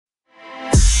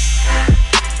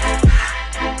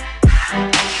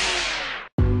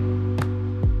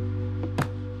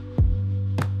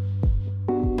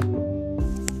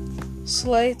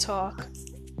Slay Talk.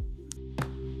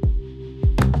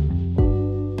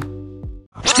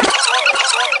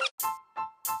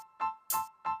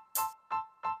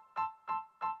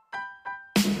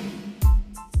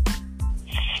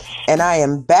 And I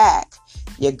am back.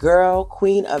 Your girl,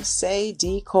 Queen of Say,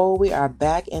 D. Cole. We are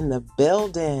back in the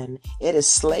building. It is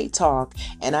Slay Talk,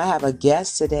 and I have a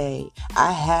guest today.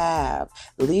 I have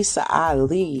Lisa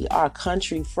Ali, our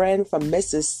country friend from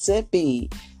Mississippi.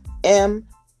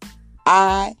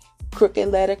 M-I, crooked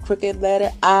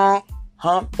letter, I,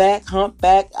 humpback.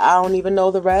 I don't even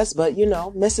know the rest, but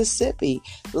Mississippi.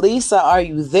 Lisa, are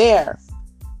you there?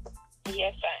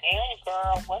 Yes, I am,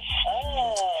 girl. What's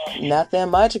up? Nothing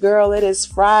much, girl. It is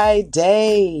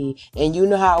Friday, and you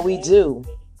know how we do.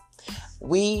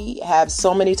 We have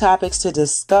so many topics to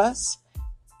discuss.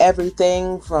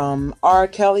 Everything from R.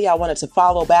 Kelly. I wanted to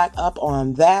follow back up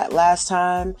on that last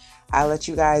time. I let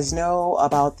you guys know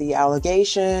about the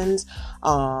allegations,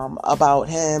 about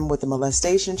him with the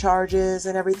molestation charges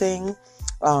and everything,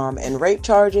 and rape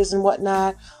charges and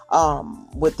whatnot,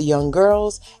 with the young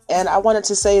girls. And I wanted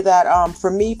to say that,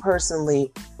 for me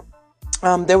personally,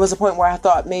 there was a point where I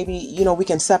thought maybe, we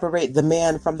can separate the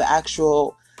man from the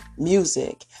actual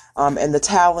music, and the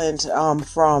talent,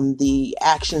 from the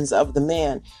actions of the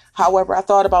man. However, I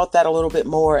thought about that a little bit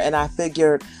more, and I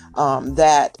figured,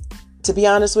 that, to be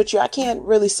honest with you, I can't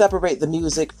really separate the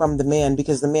music from the man,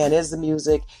 because the man is the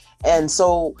music. And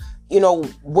so,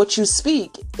 what you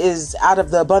speak is out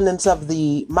of the abundance of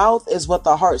the mouth is what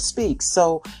the heart speaks.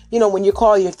 So, when you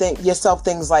call yourself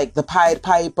things like the Pied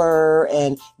Piper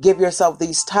and give yourself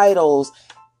these titles,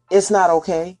 it's not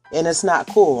okay and it's not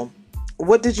cool.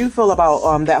 What did you feel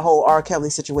about that whole R.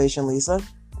 Kelly situation, Lisa?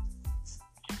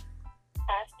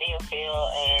 I still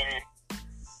feel, and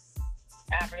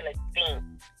I really think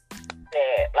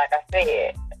that, like I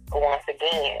said, once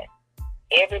again,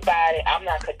 everybody, I'm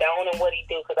not condoning what he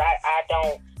do, because I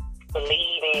don't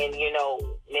believe in,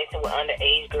 messing with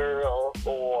underage girls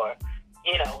or,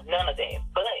 none of that.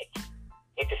 But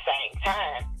at the same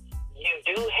time,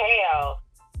 you do have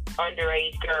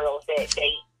underage girls that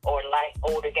date or like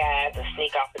older guys and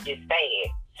sneak off of just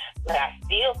bad. But I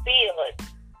still feel like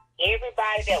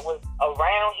everybody that was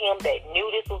around him that knew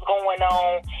this was going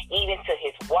on, even to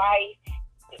his wife,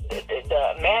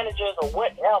 the managers or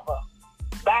whatever,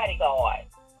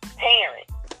 bodyguards,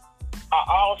 parents,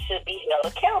 all should be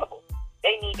held accountable.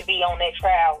 They need to be on that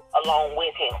trial along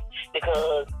with him,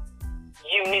 because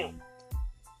you knew.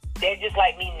 That's just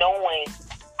like me knowing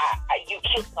you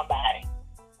killed somebody.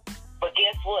 But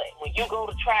guess what? When you go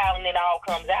to trial and it all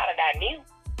comes out, and I knew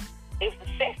it was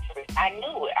accessory. I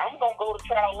knew it. I'm going to go to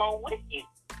trial along with you.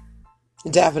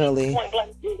 Definitely. Point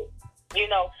blank,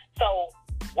 so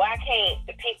why can't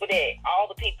all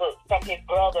the people from his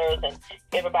brothers and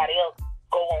everybody else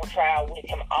go on trial with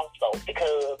him also?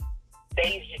 Because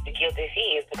they used to guilt as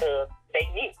his, because they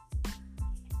knew.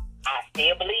 I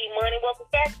still believe money was a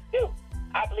factor too.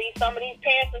 I believe some of these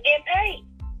parents are getting paid.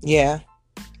 Yeah.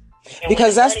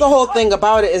 Because that's the whole thing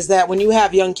about it, is that when you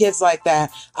have young kids like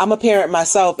that, I'm a parent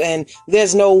myself, and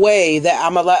there's no way that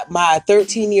I'm going to let my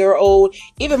 13-year-old,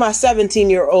 even my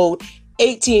 17-year-old,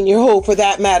 18-year-old for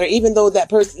that matter, even though that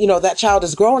person, that child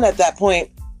is grown at that point,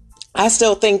 I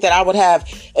still think that I would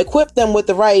have equipped them with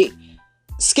the right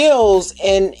skills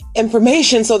and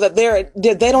information so that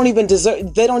they don't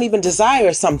even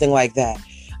desire something like that.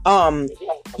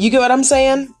 You get what I'm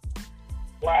saying?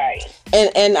 Right.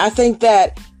 And I think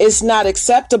that it's not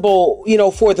acceptable,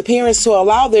 for the parents to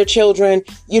allow their children,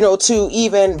 to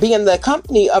even be in the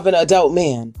company of an adult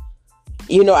man.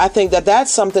 I think that that's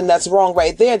something that's wrong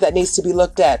right there that needs to be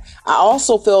looked at. I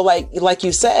also feel like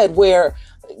you said, where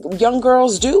young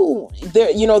girls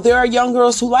there are young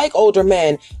girls who like older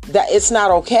men, that it's not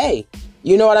okay.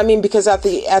 You know what I mean? Because at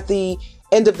the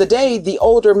end of the day, the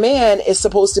older man is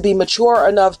supposed to be mature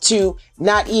enough to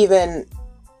not even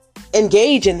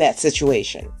engage in that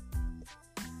situation.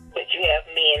 But you have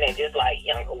men that just like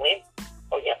younger women,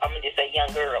 or I'm gonna just say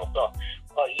young girls,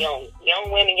 or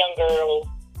young women, young girls.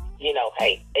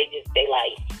 Hey, they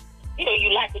like, you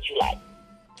like what you like.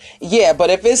 Yeah, but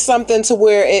if it's something to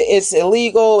where it's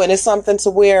illegal, and it's something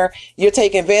to where you're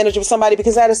taking advantage of somebody,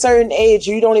 because at a certain age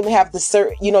you don't even have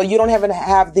you don't even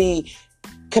have the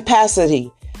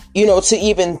capacity, to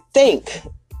even think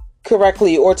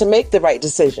correctly or to make the right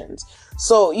decisions.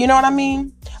 So, you know what I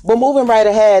mean? But moving right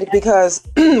ahead, because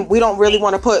we don't really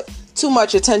want to put too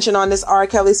much attention on this R.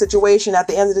 Kelly situation. At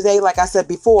the end of the day, like I said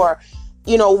before,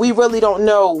 we really don't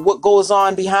know what goes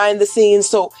on behind the scenes.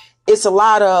 So it's a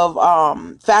lot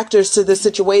of factors to the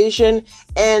situation,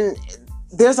 and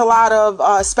there's a lot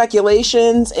of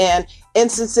speculations, and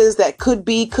instances that could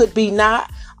be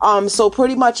not. So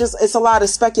pretty much it's a lot of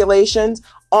speculations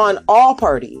on all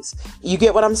parties. You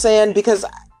get what I'm saying? Because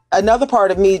another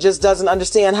part of me just doesn't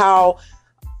understand how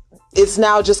it's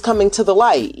now just coming to the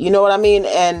light. You know what I mean?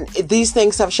 And these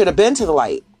things should have been to the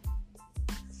light.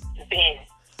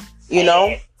 You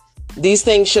know? These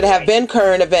things should have been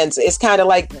current events. It's kind of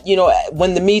like, you know,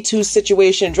 when the Me Too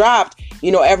situation dropped,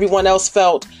 you know, everyone else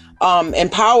felt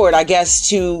empowered, I guess,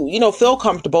 to, you know, feel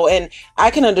comfortable. And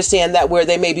I can understand that, where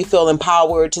they maybe feel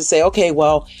empowered to say, okay,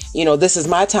 well, you know, this is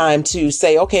my time to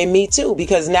say, okay, me too,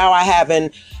 because now I have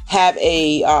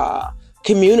a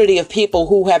community of people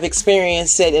who have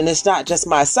experienced it, and it's not just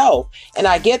myself. And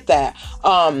I get that.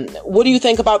 What do you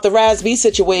think about the Raz B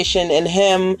situation and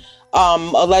him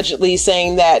allegedly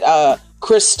saying that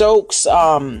Chris Stokes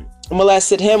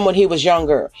molested him when he was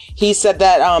younger? He said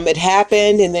that it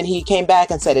happened, and then he came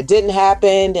back and said it didn't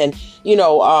happen, and you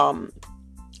know,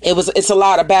 it's a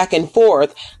lot of back and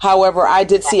forth. However, I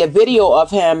did see a video of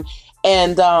him,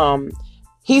 and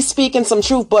he's speaking some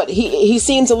truth, but he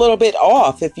seems a little bit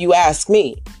off, if you ask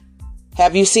me.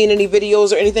 Have you seen any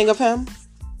videos or anything of him?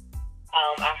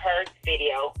 I heard the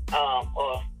video of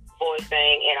boy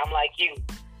saying, and I'm like you.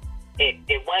 At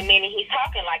 1 minute he's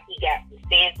talking like he got some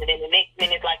sense, and then the next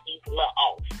minute it's like he's a little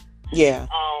off. Yeah.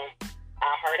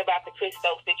 I heard about the Chris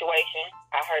Stokes situation.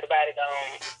 I heard about it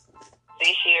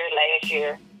this year, last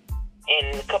year,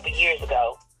 and a couple years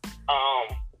ago.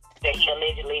 That he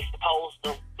allegedly supposed to,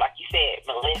 like you said,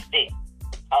 molested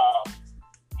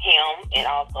him, and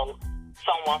also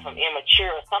someone from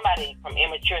somebody from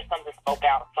Immature, something spoke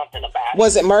out something about it.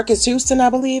 Was it Marcus Houston,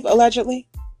 I believe, allegedly?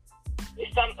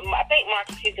 I think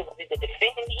Marcus Houston was either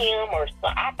defending him or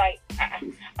something.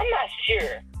 I'm not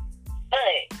sure.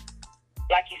 But,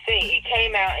 like you said, it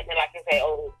came out, and then like you say,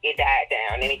 oh, it died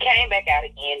down. And it came back out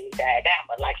again, and it died down.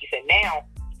 But like you said, now,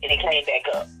 and it came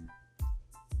back up.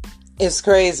 It's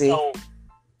crazy. So,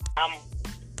 I'm,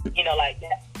 you know, like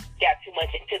that, got too much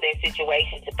into that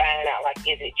situation to find out, like,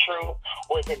 is it true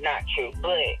or is it not true?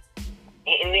 But,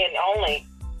 and then only,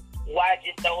 why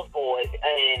just those boys?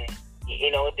 And, you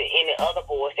know, any other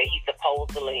boys that he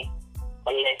supposedly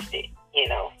molested, you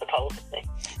know, supposedly.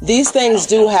 These things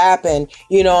do happen,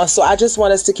 you know, so I just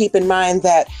want us to keep in mind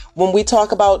that when we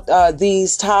talk about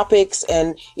these topics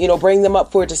and, you know, bring them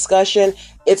up for discussion,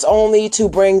 it's only to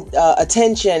bring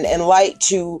attention and light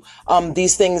to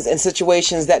these things and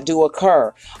situations that do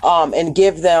occur, and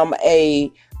give them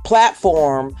a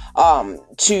platform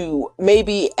to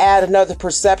maybe add another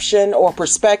perception or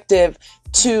perspective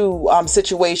to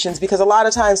situations, because a lot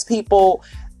of times people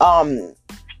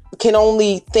can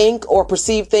only think or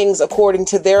perceive things according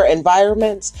to their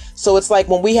environments. So it's like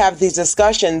when we have these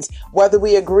discussions, whether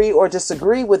we agree or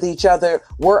disagree with each other,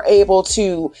 we're able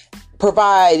to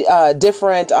provide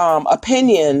different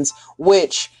opinions,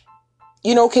 which,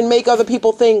 you know, can make other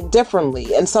people think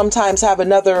differently, and sometimes have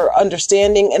another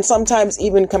understanding, and sometimes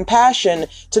even compassion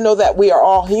to know that we are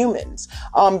all humans.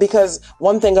 Because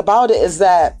one thing about it is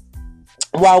that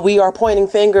while we are pointing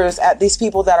fingers at these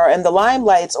people that are in the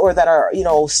limelights or that are, you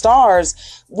know,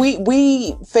 stars,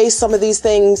 we face some of these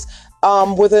things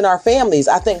within our families.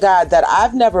 I thank God that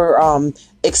I've never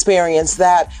experienced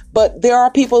that, but there are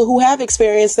people who have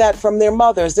experienced that from their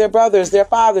mothers, their brothers, their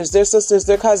fathers, their sisters,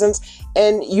 their cousins,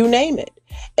 and you name it.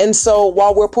 And so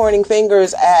while we're pointing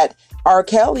fingers at R.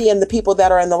 Kelly and the people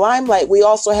that are in the limelight, we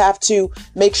also have to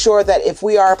make sure that if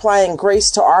we are applying grace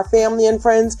to our family and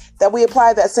friends, that we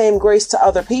apply that same grace to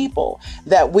other people,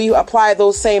 that we apply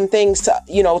those same things to,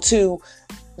 you know, to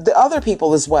the other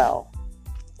people as well.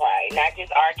 Right, not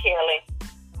just R. Kelly,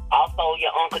 also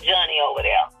your Uncle Johnny over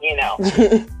there, you know.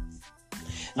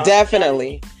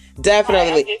 Definitely.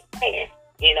 Definitely. Right, I'm just saying,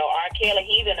 you know, R. Kelly,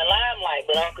 he's in the limelight,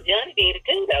 but Uncle Johnny did it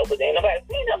too, though, but ain't nobody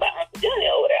seen about Uncle Johnny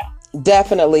over there.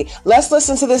 Definitely. Let's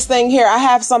listen to this thing here. I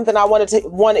have something I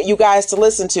wanted you guys to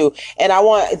listen to, and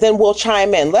then we'll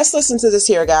chime in. Let's listen to this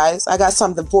here, guys. I got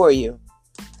something for you.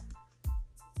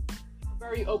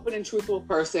 Very open and truthful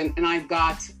person, and I've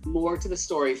got more to the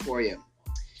story for you.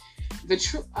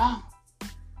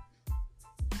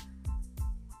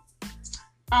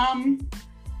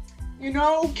 You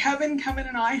know, Kevin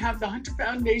and I have the Hunter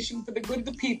Foundation for the Good of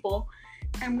the People,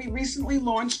 and we recently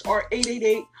launched our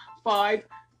 888-5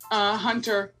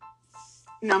 Hunter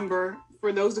number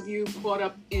for those of you caught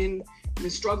up in the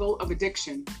struggle of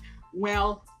addiction.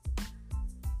 Well,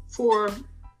 for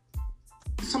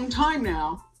some time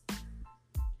now,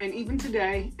 and even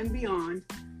today and beyond,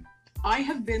 I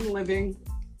have been living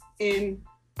in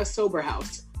a sober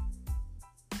house.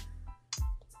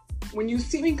 When you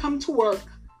see me come to work,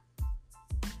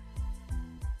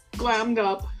 glammed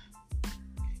up,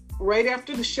 right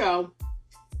after the show,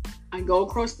 I go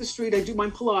across the street. I do my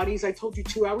Pilates. I told you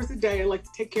 2 hours a day. I like to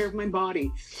take care of my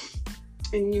body.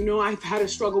 And you know, I've had a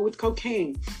struggle with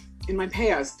cocaine in my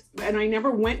past. And I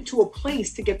never went to a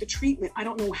place to get the treatment. I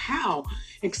don't know how,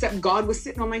 except God was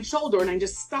sitting on my shoulder and I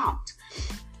just stopped.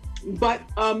 But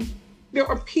there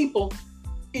are people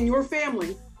in your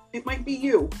family, it might be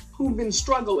you, who've been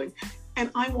struggling. And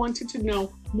I wanted to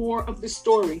know more of the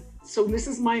story. So this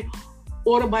is my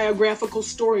autobiographical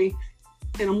story,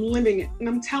 and I'm living it. And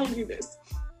I'm telling you this.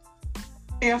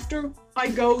 After I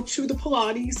go to the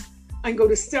Pilates, I go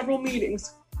to several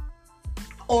meetings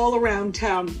all around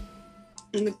town.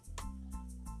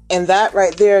 And that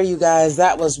right there, you guys,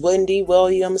 that was Wendy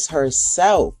Williams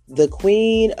herself, the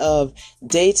queen of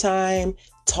daytime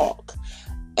talk.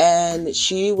 And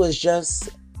she was just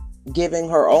giving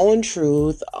her own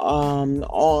truth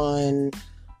on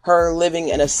her living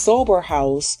in a sober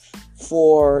house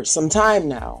for some time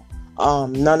now.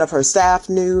 None of her staff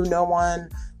knew, no one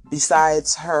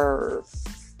besides her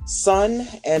son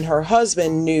and her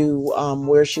husband knew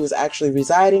where she was actually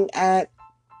residing at.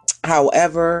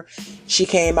 However, she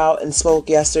came out and spoke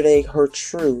yesterday her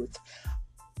truth.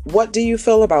 What do you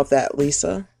feel about that,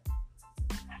 Lisa?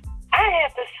 I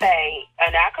have to say,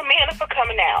 and I commend her for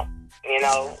coming out, you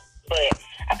know, but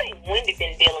I think Wendy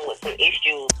been dealing with some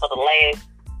issues for the last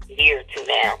year or two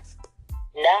now.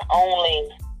 Not only,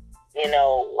 you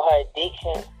know, her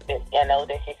addiction, I know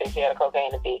that she said she had a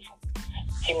cocaine addiction.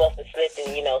 She must have slipped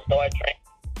and, you know, started drinking.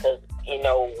 Because, you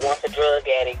know, once a drug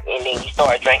addict and then you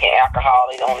start drinking alcohol,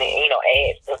 it only, you know,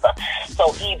 adds to something.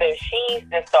 So either she's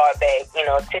just started back, you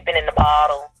know, tipping in the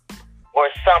bottle or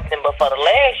something. But for the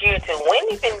last year or two,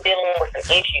 Wendy's been dealing with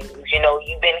some issues. You know,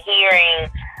 you've been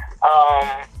hearing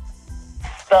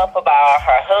stuff about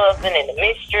her husband and the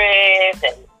mistress.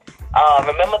 And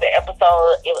remember the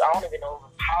episode, I don't even know, it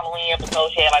was a Halloween episode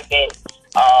she had like that.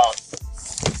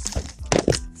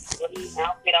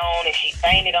 Outfit on, and she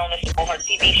fainted on her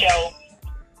TV show,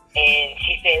 and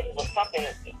she said it was something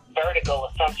vertigo or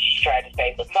something she tried to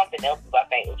say, but something else I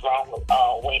think was wrong with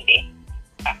Wendy.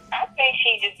 I think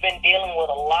she's just been dealing with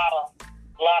a lot of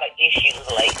issues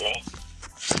lately.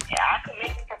 Yeah, I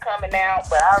commend her for coming out,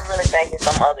 but I really think it's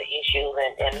some other issues,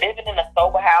 and living in a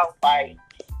sober house, like,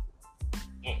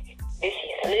 did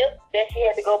she slip that she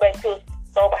had to go back to a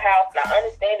sober house? Now I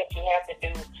understand that you have to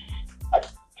do a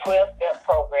 12-step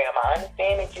program. I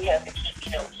understand that you have to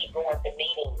keep going to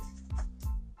meetings.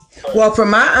 Well, from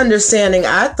my understanding,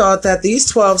 I thought that these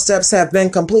 12 steps have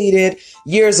been completed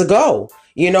years ago,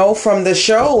 you know, from the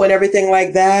show and everything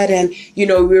like that. And, you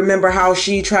know, remember how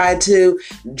she tried to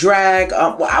drag,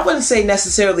 well, I wouldn't say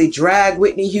necessarily drag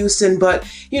Whitney Houston, but,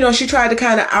 you know, she tried to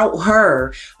kind of out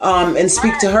her and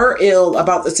speak to her ill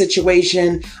about the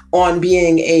situation on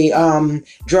being a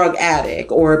drug addict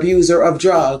or abuser of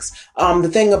drugs. The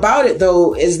thing about it,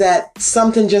 though, is that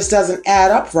something just doesn't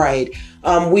add up right.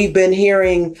 We've been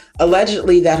hearing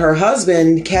allegedly that her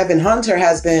husband, Kevin Hunter,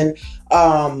 has been,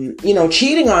 you know,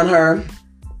 cheating on her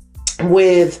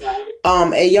with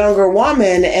a younger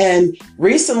woman. And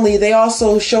recently they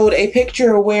also showed a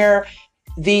picture where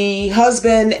the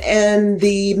husband and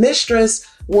the mistress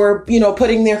were, you know,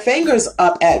 putting their fingers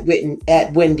up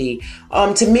at Wendy.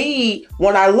 To me,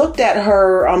 when I looked at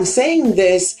her saying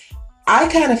this, I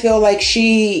kind of feel like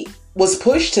she was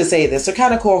pushed to say this, or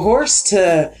kind of coerced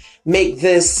to make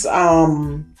this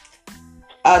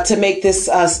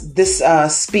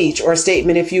speech or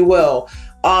statement, if you will.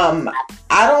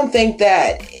 I don't think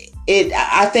that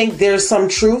I think there's some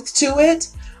truth to it.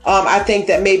 I think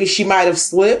that maybe she might have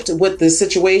slipped with the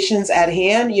situations at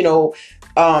hand, you know,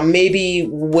 maybe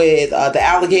with the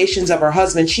allegations of her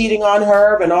husband cheating on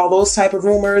her and all those type of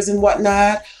rumors and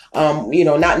whatnot. You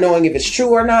know, not knowing if it's true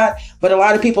or not, but a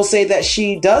lot of people say that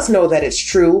she does know that it's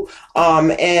true.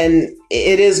 And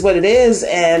it is what it is.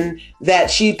 And that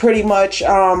she pretty much,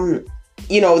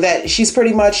 you know, that she's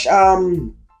pretty much,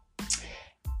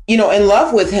 you know, in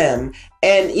love with him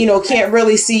and, you know, can't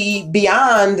really see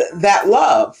beyond that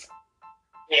love.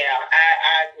 Yeah,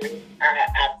 I agree.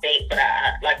 I think, but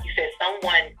like you said,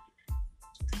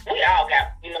 we all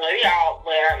got, you know,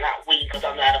 well, not we, because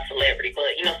I'm not a celebrity, but,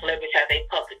 you know, celebrities have their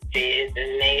puppetries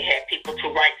and they have people to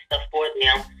write stuff for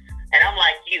them. And I'm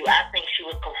like you, I think she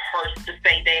was coerced to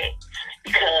say that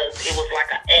because it was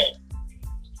like an act.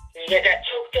 You got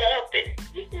choked up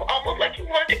and you almost like you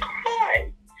wanted to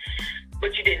cry,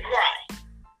 but you didn't cry,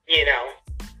 you know.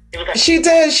 It was like, she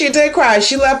did cry.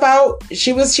 She left out.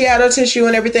 She had her tissue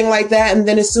and everything like that. And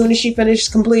then as soon as she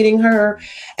finished completing her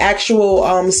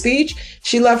actual speech,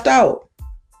 she left out.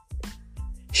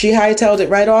 She hightailed it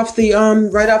right off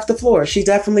the floor. She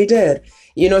definitely did.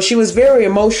 You know, she was very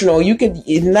emotional. You could,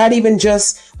 not even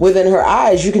just within her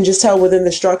eyes, you can just tell within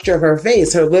the structure of her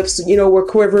face. Her lips, you know, were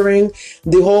quivering.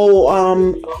 The whole,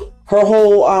 her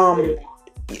whole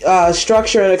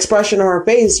structure and expression of her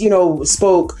face, you know,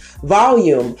 spoke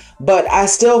volume. But I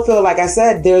still feel, like I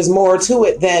said, there's more to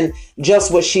it than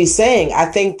just what she's saying. I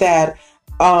think that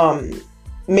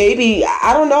maybe,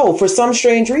 I don't know, for some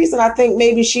strange reason, I think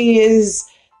maybe she is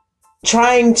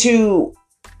trying to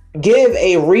give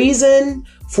a reason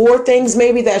for things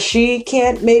maybe that she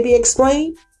can't maybe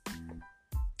explain,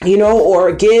 you know,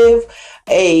 or give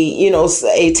a, you know,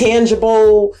 a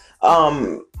tangible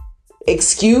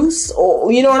excuse,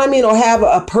 or, you know what I mean, or have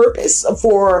a purpose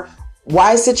for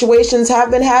why situations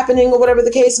have been happening, or whatever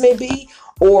the case may be.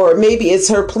 Or maybe it's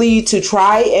her plea to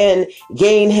try and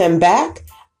gain him back.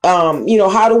 You know,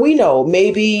 how do we know?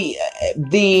 Maybe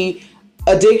the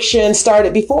addiction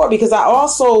started before, because I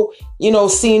also, you know,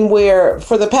 seen where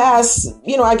for the past,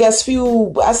 you know, I guess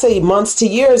I say months to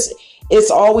years, it's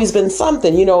always been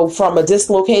something, you know, from a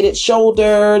dislocated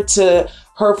shoulder to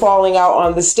her falling out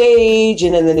on the stage,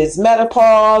 and then it's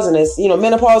menopause, and it's, you know,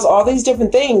 menopause, all these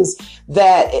different things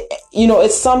that, you know,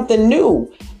 it's something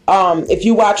new. If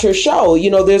you watch her show, you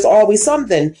know, there's always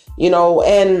something, you know,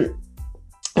 and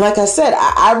like I said,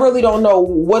 I really don't know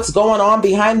what's going on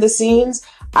behind the scenes.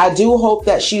 I do hope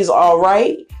that she's all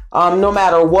right. No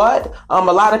matter what. A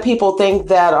lot of people think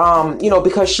that, you know,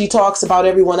 because she talks about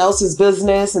everyone else's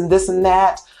business and this and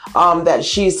that, that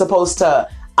she's supposed to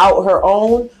out her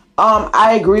own.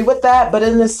 I agree with that, but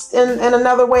in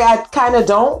another way, I kind of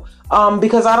don't,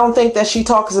 because I don't think that she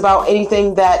talks about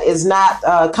anything that is not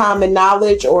common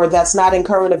knowledge or that's not in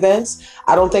current events.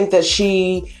 I don't think that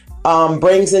she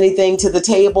brings anything to the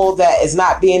table that is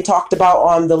not being talked about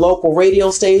on the local radio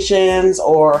stations,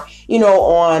 or, you know,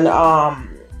 on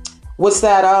what's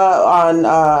that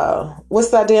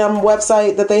damn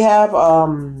website that they have,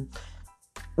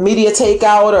 Media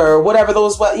Takeout, or whatever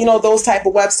those, you know, those type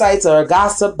of websites, or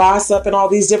Gossip and all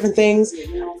these different things.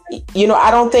 You know,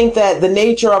 I don't think that the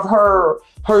nature of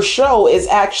her show is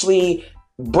actually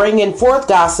bringing forth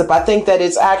gossip. I think that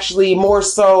it's actually more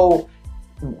so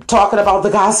talking about the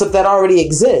gossip that already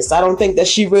exists. I don't think that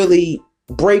she really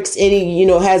breaks any, you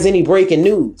know, has any breaking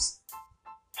news.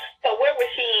 So where was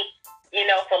she, you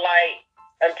know, for like,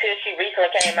 until she recently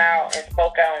came out and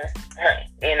spoke on her,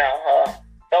 you know, her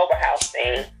sober house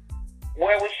thing?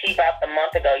 Where was she about a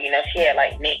month ago? You know, she had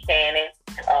like Nick Cannon,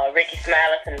 Ricky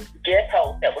Smiley, some guest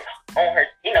hosts that was on her,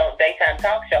 you know, daytime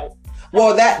talk show.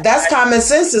 Well, that's common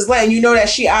sense, is letting you know that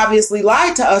she obviously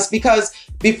lied to us, because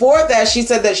before that, she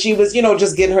said that she was, you know,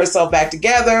 just getting herself back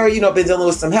together, you know, been dealing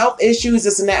with some health issues,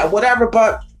 this and that, whatever.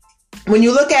 But when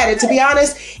you look at it, to be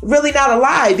honest, really not a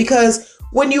lie, because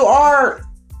when you are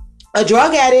a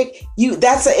drug addict,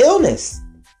 that's an illness.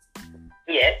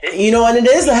 Yes. You know, and it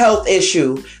is a health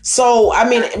issue. So, I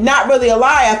mean, not really a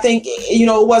lie. I think, you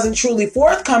know, it wasn't truly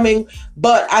forthcoming,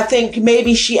 but I think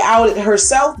maybe she outed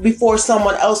herself before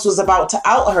someone else was about to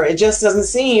out her. It just doesn't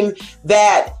seem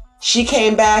that she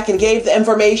came back and gave the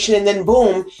information, and then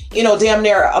boom, you know, damn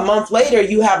near a month later,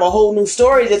 you have a whole new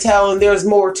story to tell, and there's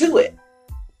more to it.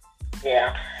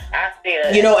 Yeah. I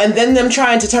feel, you know, and then them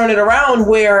trying to turn it around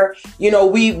where, you know,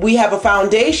 we have a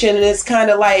foundation, and it's kind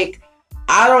of like,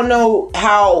 I don't know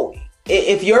how,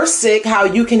 if you're sick, how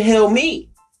you can heal me.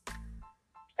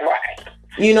 Right.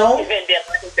 You know? She's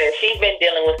been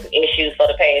dealing with some issues for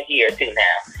the past year or two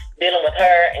now. Dealing with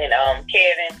her and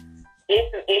Kevin. It's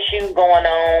some issues going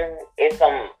on. It's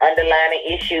some underlying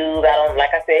issues.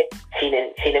 Like I said, she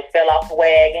didn't fell off the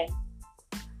wagon.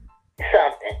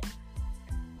 Something.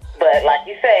 But like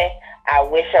you say, I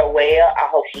wish her well. I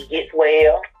hope she gets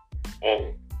well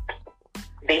and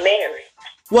be married.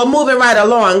 Well, moving right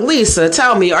along, Lisa,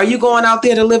 tell me, are you going out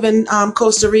there to live in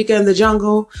Costa Rica in the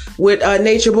jungle with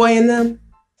Nature Boy and them?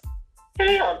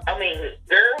 Hell, I mean,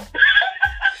 girl.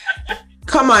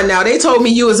 Come on now. They told me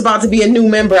you was about to be a new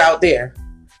member out there.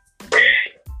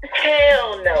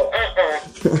 Hell no.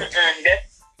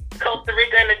 That's Costa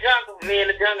Rica in the jungle. Me and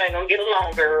the jungle ain't gonna get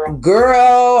along, girl.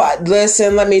 Girl,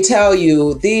 listen, let me tell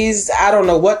you, I don't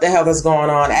know what the hell is going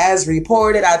on. As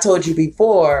reported, I told you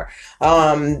before,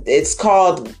 it's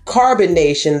called Carbon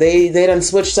Nation. They done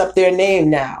switched up their name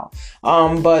now.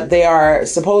 But they are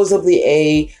supposedly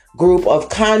a group of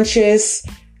conscious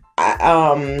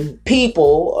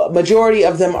people. Majority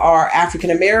of them are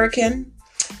African American,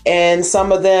 and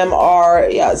some of them are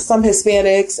some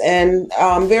Hispanics, and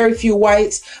very few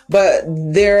whites. But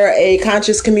they're a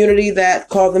conscious community that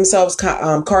call themselves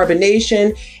Carbon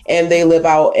Nation, and they live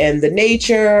out in the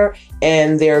nature,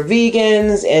 and they're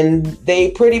vegans, and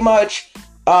they pretty much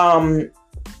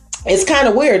it's kind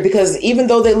of weird because even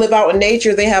though they live out in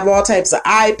nature, they have all types of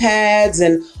iPads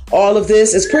and all of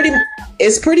this.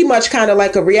 It's pretty much kind of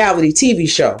like a reality TV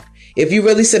show. If you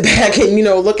really sit back and, you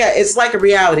know, look at, it's like a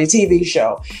reality TV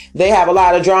show. They have a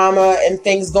lot of drama and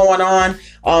things going on.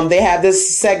 They have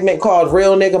this segment called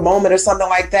Real Nigga Moment or something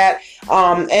like that.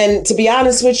 And to be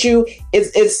honest with you,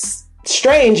 it's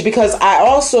strange because I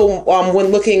also, when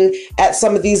looking at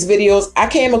some of these videos, I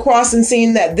came across and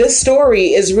seen that this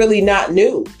story is really not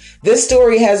new. This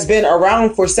story has been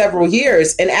around for several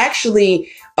years, and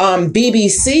actually,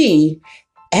 BBC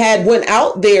had went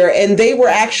out there and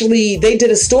they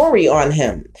did a story on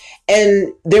him.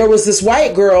 And there was this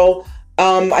white girl,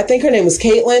 I think her name was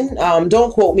Caitlin.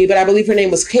 Don't quote me, but I believe her name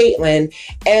was Caitlin.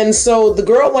 And so the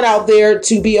girl went out there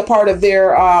to be a part of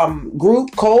their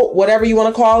group, cult, whatever you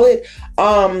want to call it.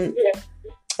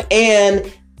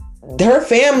 And her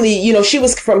family, you know, she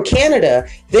was from Canada.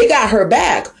 They got her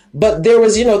back. But there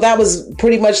was, you know, that was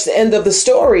pretty much the end of the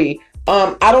story.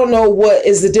 I don't know what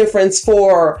is the difference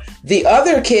for the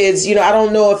other kids. You know, I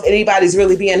don't know if anybody's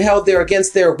really being held there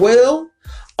against their will.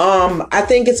 I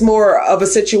think it's more of a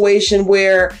situation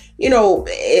where, you know,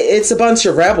 it's a bunch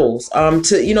of rebels,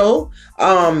 to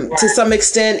some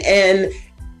extent. And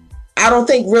I don't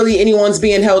think really anyone's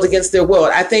being held against their will.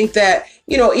 I think that,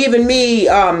 you know, even me,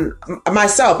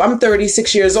 myself, I'm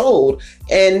 36 years old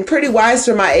and pretty wise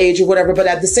for my age or whatever. But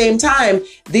at the same time,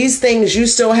 these things you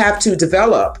still have to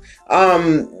develop.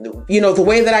 You know, the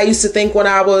way that I used to think when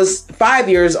I was 5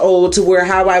 years old to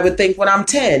how I would think when I'm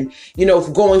 10, you know,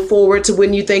 going forward to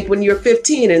when you think when you're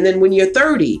 15 and then when you're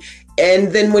 30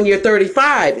 and then when you're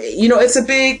 35, you know, it's a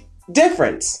big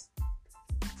difference.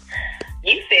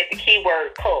 You said the key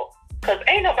word cult, because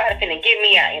ain't nobody finna get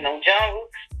me out in no jungle,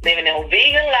 living no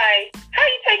vegan life. How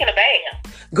you taking a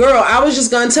bath? Girl, I was just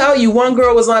going to tell you, one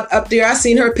girl was up there. I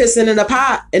seen her pissing in a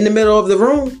pot in the middle of the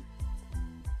room.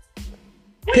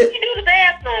 Where you do the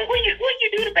bathroom? Where you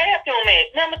do the bathroom at?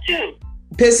 Number 2.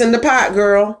 Piss in the pot,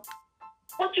 girl.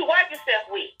 What you wipe yourself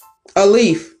with? A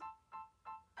leaf.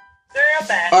 Girl,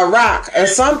 bye. A rock or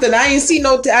something. I ain't see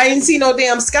no damn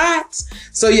Scots.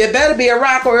 So you better be a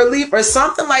rock or a leaf or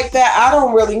something like that. I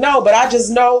don't really know, but I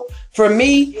just know for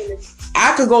me,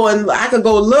 I could go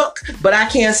look, but I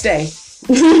can't stay.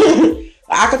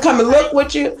 I could come and look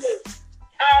with you.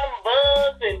 All them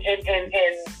bugs and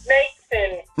snakes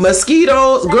and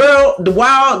mosquitoes, girl.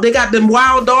 They got them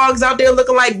wild dogs out there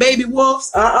looking like baby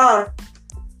wolves. No,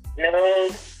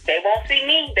 they won't see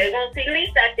me. They won't see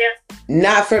Lisa out there.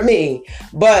 Not for me.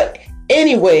 But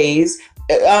anyways,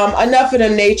 enough of the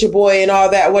Nature Boy and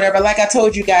all that, whatever. Like I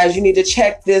told you guys, you need to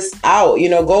check this out. You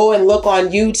know, go and look on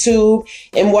YouTube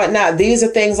and whatnot. These are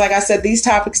things, like I said, these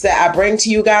topics that I bring to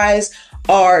you guys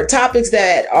are topics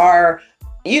that are,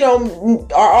 you know,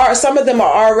 are some of them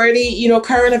are already, you know,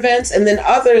 current events, and then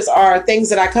others are things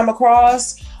that I come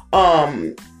across.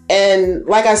 And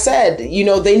like I said, you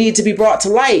know, they need to be brought to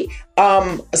light.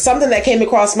 Something that came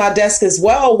across my desk as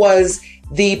well was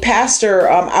the pastor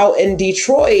out in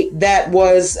Detroit that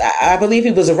was, I believe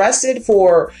he was arrested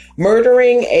for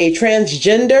murdering a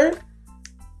transgender.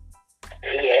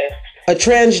 Yes. A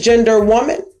transgender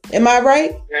woman. Am I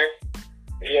right?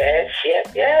 Yes.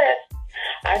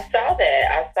 I saw that.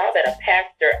 A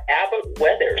pastor, Albert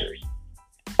Weathers.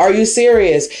 Are you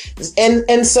serious?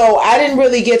 And so I didn't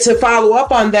really get to follow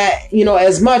up on that, you know,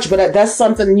 as much, but that's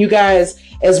something you guys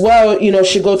as well, you know,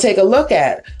 should go take a look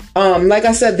at. Like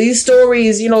I said, these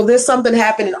stories, you know, there's something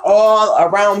happening all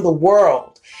around the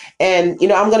world. And, you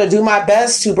know, I'm going to do my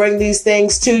best to bring these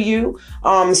things to you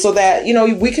so that, you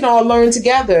know, we can all learn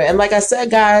together. And like I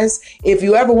said, guys, if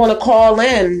you ever want to call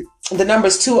in, the number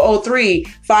is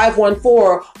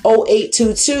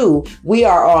 203-514-0822. We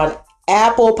are on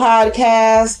Apple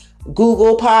Podcasts,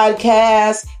 Google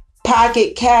Podcasts,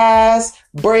 Pocket Cast,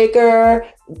 Breaker,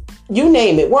 you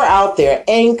name it. We're out there.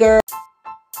 Anchor.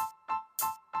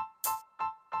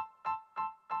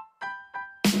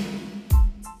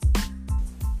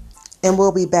 And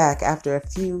we'll be back after a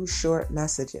few short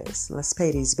messages. Let's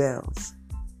pay these bills.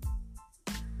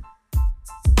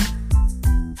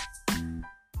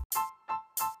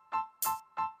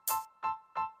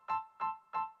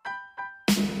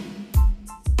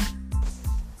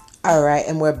 All right,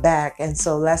 and we're back. And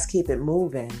so let's keep it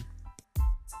moving.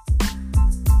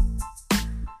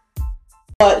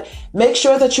 But make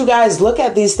sure that you guys look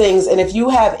at these things. And if you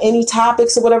have any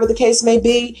topics or whatever the case may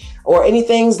be, or any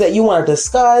things that you want to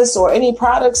discuss, or any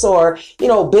products or, you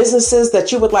know, businesses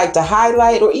that you would like to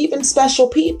highlight, or even special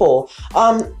people,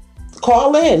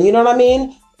 call in. You know what I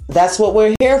mean? That's what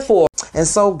we're here for. And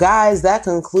so, guys, that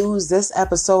concludes this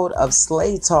episode of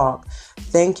Slay Talk.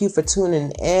 Thank you for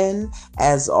tuning in.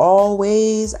 As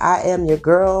always, I am your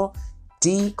girl,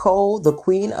 D. Cole, the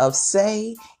Queen of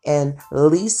Say, and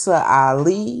Lisa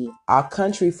Ali, our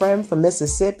country friend from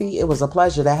Mississippi. It was a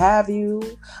pleasure to have you.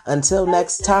 Until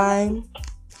next time,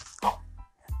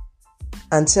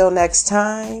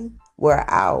 we're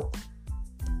out.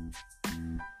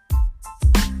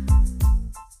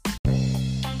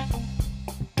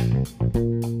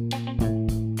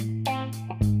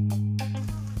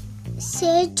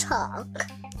 Slay Talk.